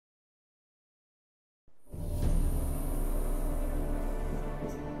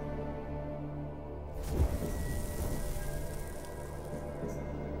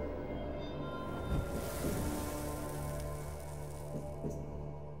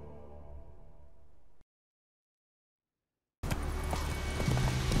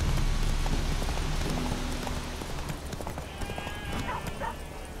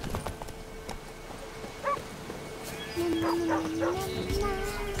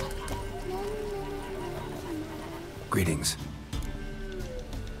Greetings.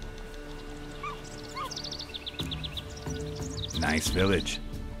 Nice village.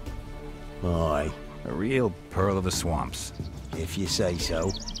 Aye, A real pearl of the swamps. if you say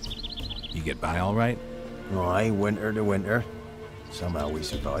so. You get by all right? Aye, winter to winter. Somehow we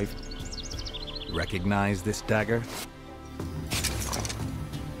survive. Recognize this dagger?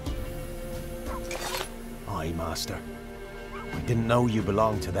 Aye, Master. I didn't know you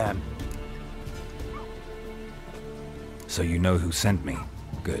belonged to them. So you know who sent me.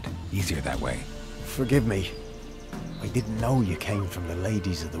 Good. Easier that way. Forgive me. I didn't know you came from the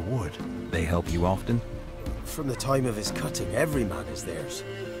Ladies of the Wood. They help you often? From the time of his cutting, every man is theirs.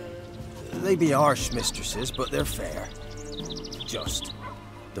 They be harsh mistresses, but they're fair. Just.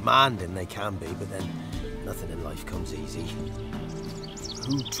 Demanding they can be, but then nothing in life comes easy.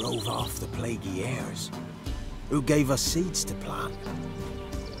 Who drove off the plaguey airs? Who gave us seeds to plant?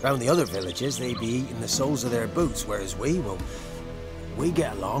 Round the other villages, they be eating the soles of their boots, whereas we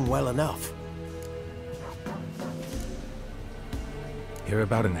get along well enough. Hear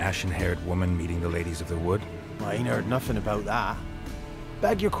about an ashen-haired woman meeting the Ladies of the Wood? I ain't heard nothing about that.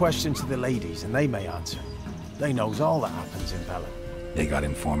 Beg your question to the ladies, and they may answer. They knows all that happens in Velen. They got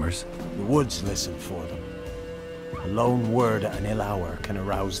informers? The woods listen for them. A lone word at an ill hour can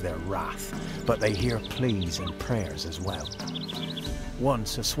arouse their wrath, but they hear pleas and prayers as well.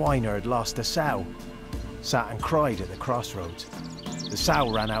 Once a swineherd lost a sow, sat and cried at the crossroads. The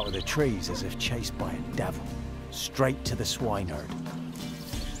sow ran out of the trees as if chased by a devil, straight to the swineherd.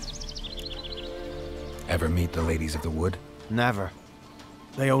 Ever meet the Ladies of the Wood? Never.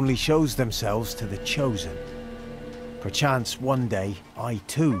 They only shows themselves to the chosen. Perchance one day, I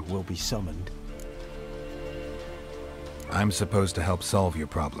too will be summoned. I'm supposed to help solve your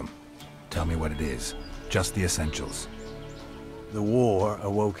problem. Tell me what it is. Just the essentials. The war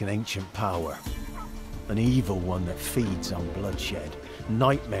awoke an ancient power. An evil one that feeds on bloodshed.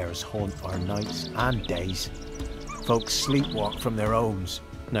 Nightmares haunt our nights and days. Folks sleepwalk from their homes,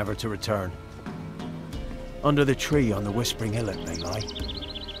 never to return. Under the tree on the Whispering Hillock they lie.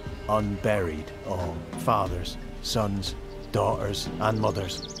 Unburied, all fathers, sons, daughters, and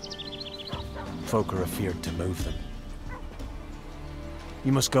mothers. Folk are afeared to move them.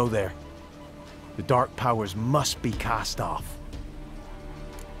 You must go there. The dark powers must be cast off.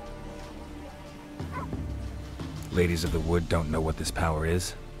 Ladies of the Wood don't know what this power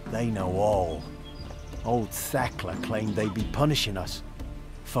is? They know all. Old Thekla claimed they'd be punishing us.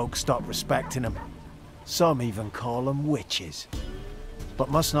 Folk stopped respecting them. Some even call them witches. But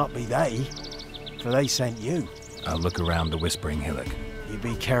must not be they, for they sent you. I'll look around the Whispering Hillock. You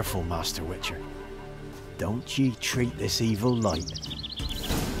be careful, Master Witcher. Don't ye treat this evil light.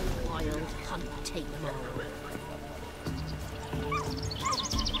 Wild hunt take them all.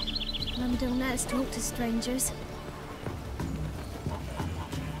 Mum don't let us talk to strangers.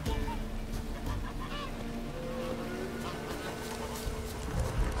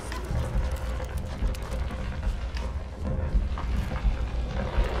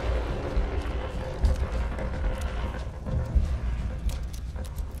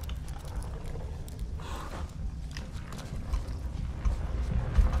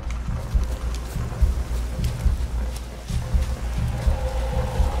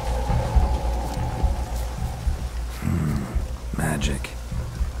 Magic.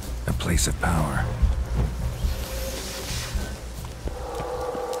 A place of power.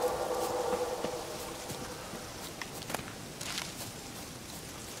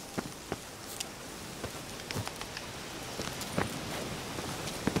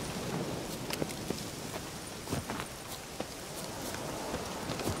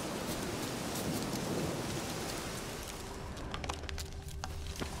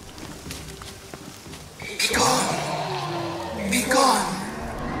 Be gone! Be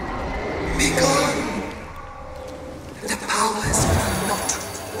gone! Be gone!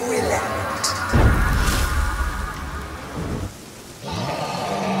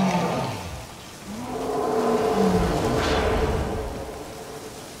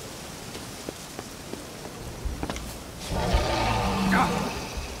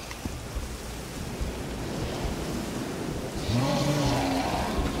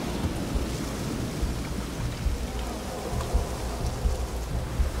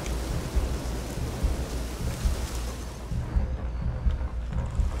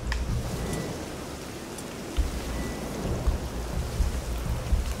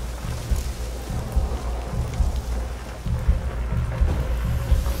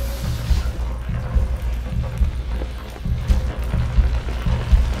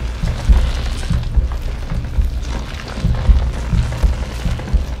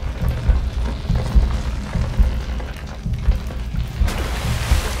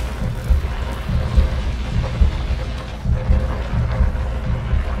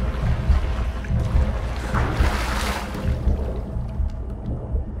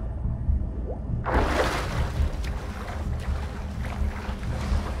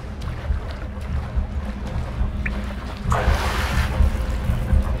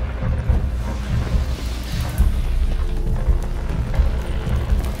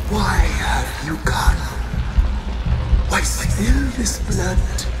 this blood?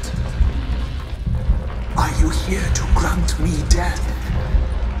 Are you here to grant me death?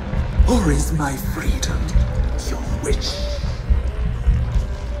 Or is my freedom your wish?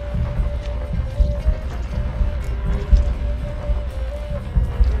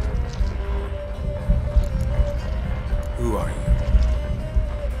 Who are you?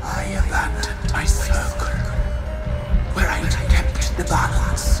 I abandoned my circle, where I'd kept the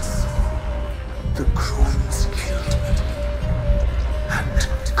balance. The crones killed me, and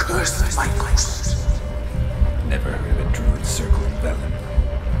cursed my ghost. Never heard of a druid circling Velen.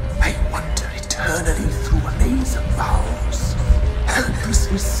 I wander eternally through a maze of vows,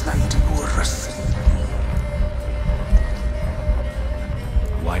 helplessly sliding over a sea.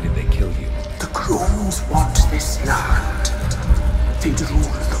 Why did they kill you? The crones want this land. They'd rule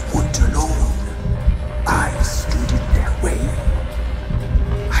the wood alone. I stood in their way.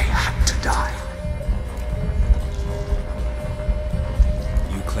 I had to die.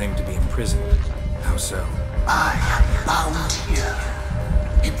 You claim to be imprisoned. How so? I am bound here,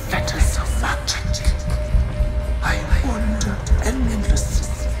 in fetters of magic. I wander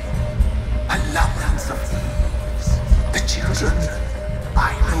endlessly, a labyrinth of thieves. The children,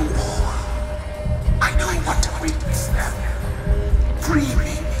 I know all. I know what awaits them. Free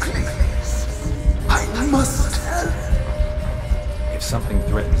me, please. I must help. If something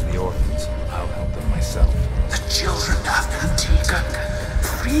threatens the orphans, I'll help them myself. The children have been taken.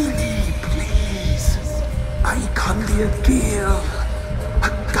 Free me, please. I can be a gale, a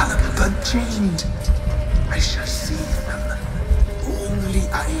gallop unchained. I shall save them. Only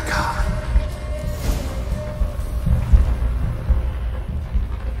I can.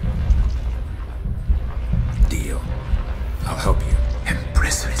 Deal. I'll help you.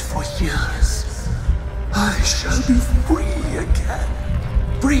 Imprisoned for years, I shall be free again.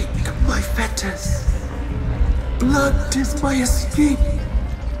 Break my fetters. Blood is my escape.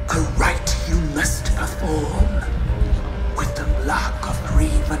 A rite you must perform. With the black of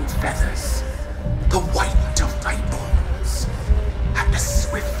raven feathers, the white of my bones, and a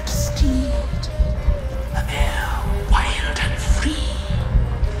swift steed. A mare wild and free,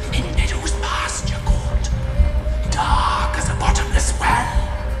 in meadows pasture court. Dark as a bottomless well,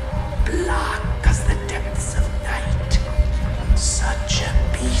 black as the depths of night. Such a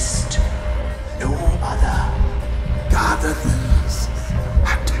beast, no other. Gather these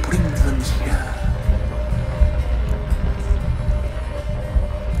and bring them here.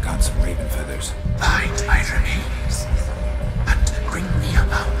 Got some raven feathers. Find my remains and bring me a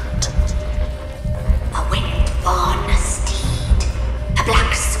mount. A wind-born steed, a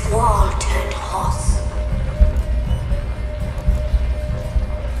black squall turned horse.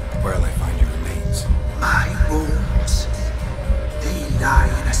 Where'll I find your remains? My bones, they lie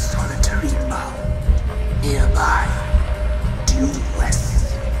in a solitary mound nearby, due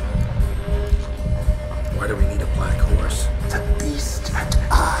west. Why do we need a black horse? The beast and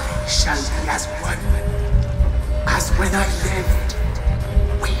I shall be as one. As when I lived,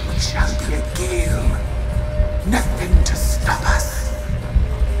 we shall be a gale. Nothing to stop us.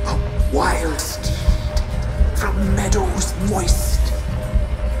 A wild steed from meadows moist.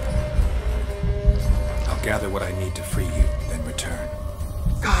 I'll gather what I need to free you, then return.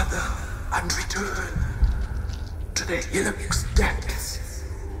 Gather and return to the hillock's depths,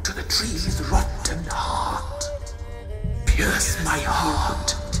 to the tree's rotten heart. Pierce my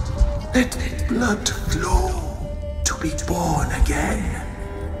heart, let blood flow to be born again.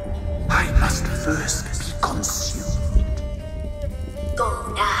 I must first be consumed.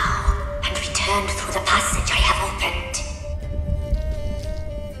 Go now and return through the passage I have opened.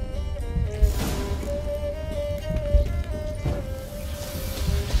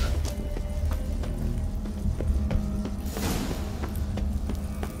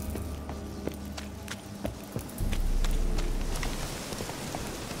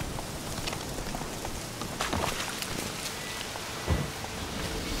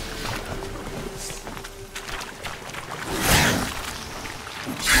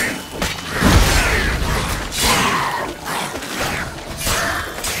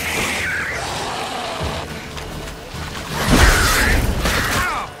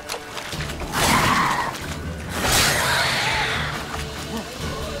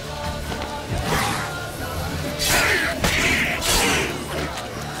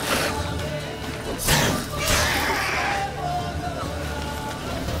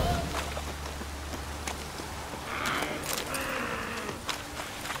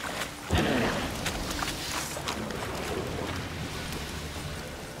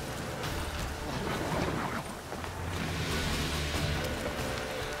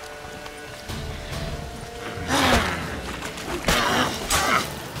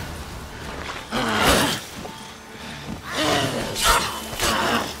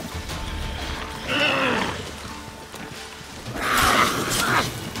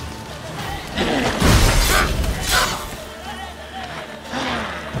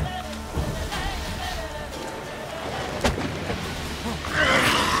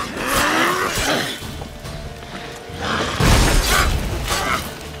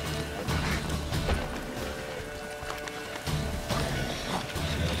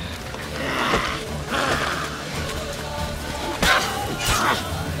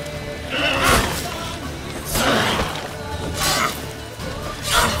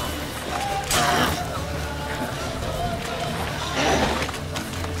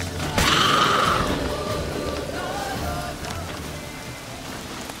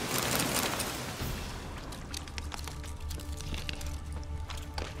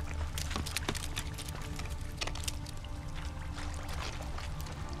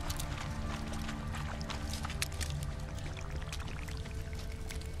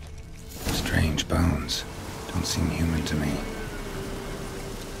 Don't seem human to me.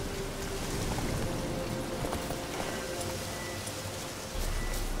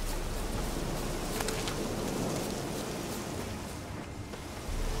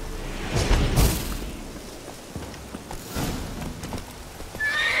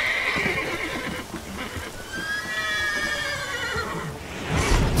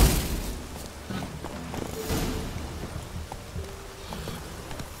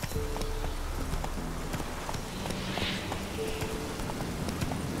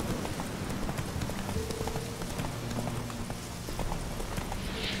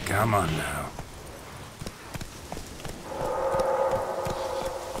 Come on now.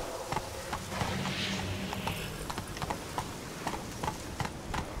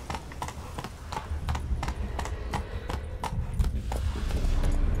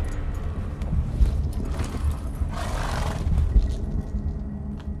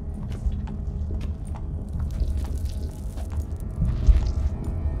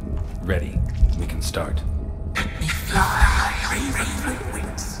 Ready. We can start. Let me fly, raven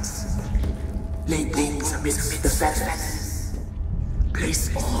wings. Lay wings amidst the feathers.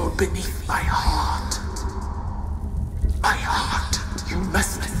 Place all beneath my heart. My heart you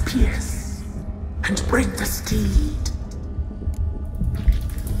must pierce, and bring the steed.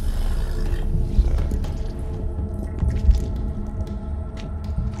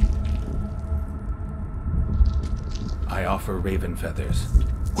 I offer raven feathers.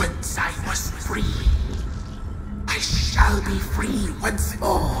 Once I was free, I shall be free once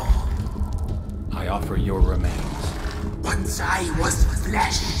more. I offer your remains. Once I was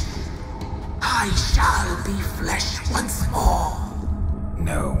flesh, I shall be flesh once more.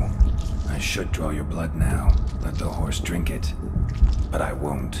 No. I should draw your blood now. Let the horse drink it. But I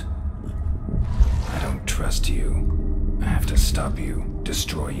won't. I don't trust you. I have to stop you,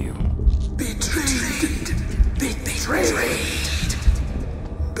 destroy you. Betrayed! Betrayed!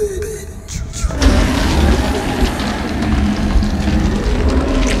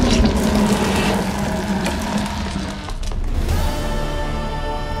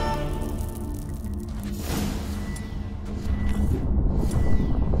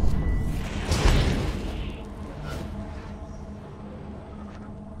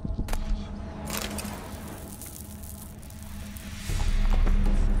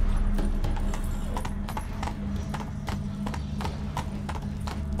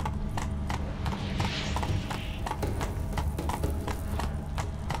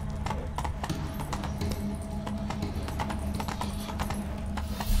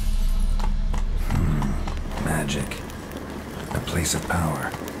 Magic. A place of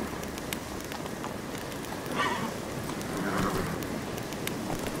power.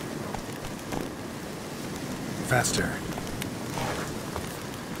 Faster.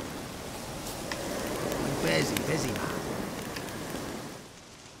 Busy, man.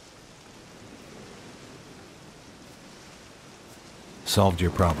 Solved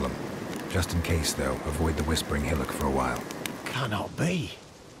your problem. Just in case, though, avoid the Whispering Hillock for a while. Cannot be.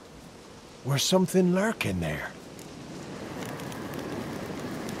 Where's something lurking there?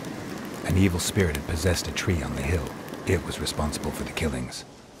 An evil spirit had possessed a tree on the hill. It was responsible for the killings.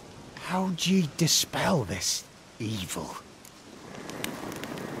 How'd ye dispel this evil?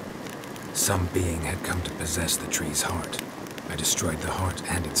 Some being had come to possess the tree's heart. I destroyed the heart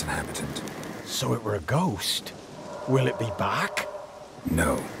and its inhabitant. So it were a ghost. Will it be back?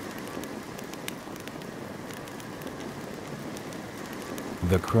 No.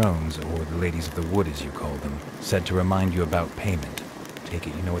 The crones, or the ladies of the wood as you call them, said to remind you about payment. Take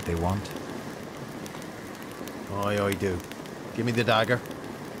it you know what they want? Aye, I do. Give me the dagger.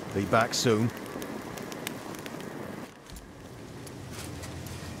 Be back soon.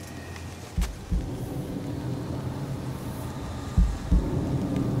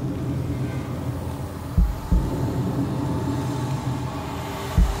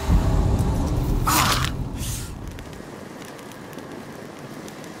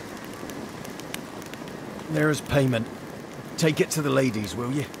 There's payment. Take it to the ladies,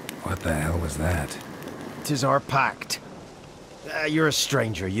 will you? What the hell was that? 'Tis our pact. You're a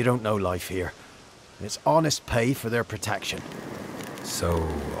stranger, you don't know life here. It's honest pay for their protection. So,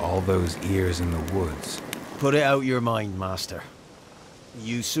 all those ears in the woods. Put it out your mind, master.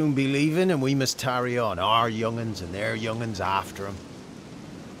 You soon be leaving and we must tarry on, our young'uns and their young'uns after 'em.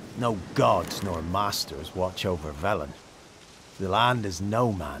 No gods nor masters watch over Velen. The land is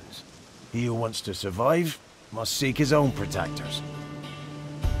no man's. He who wants to survive must seek his own protectors.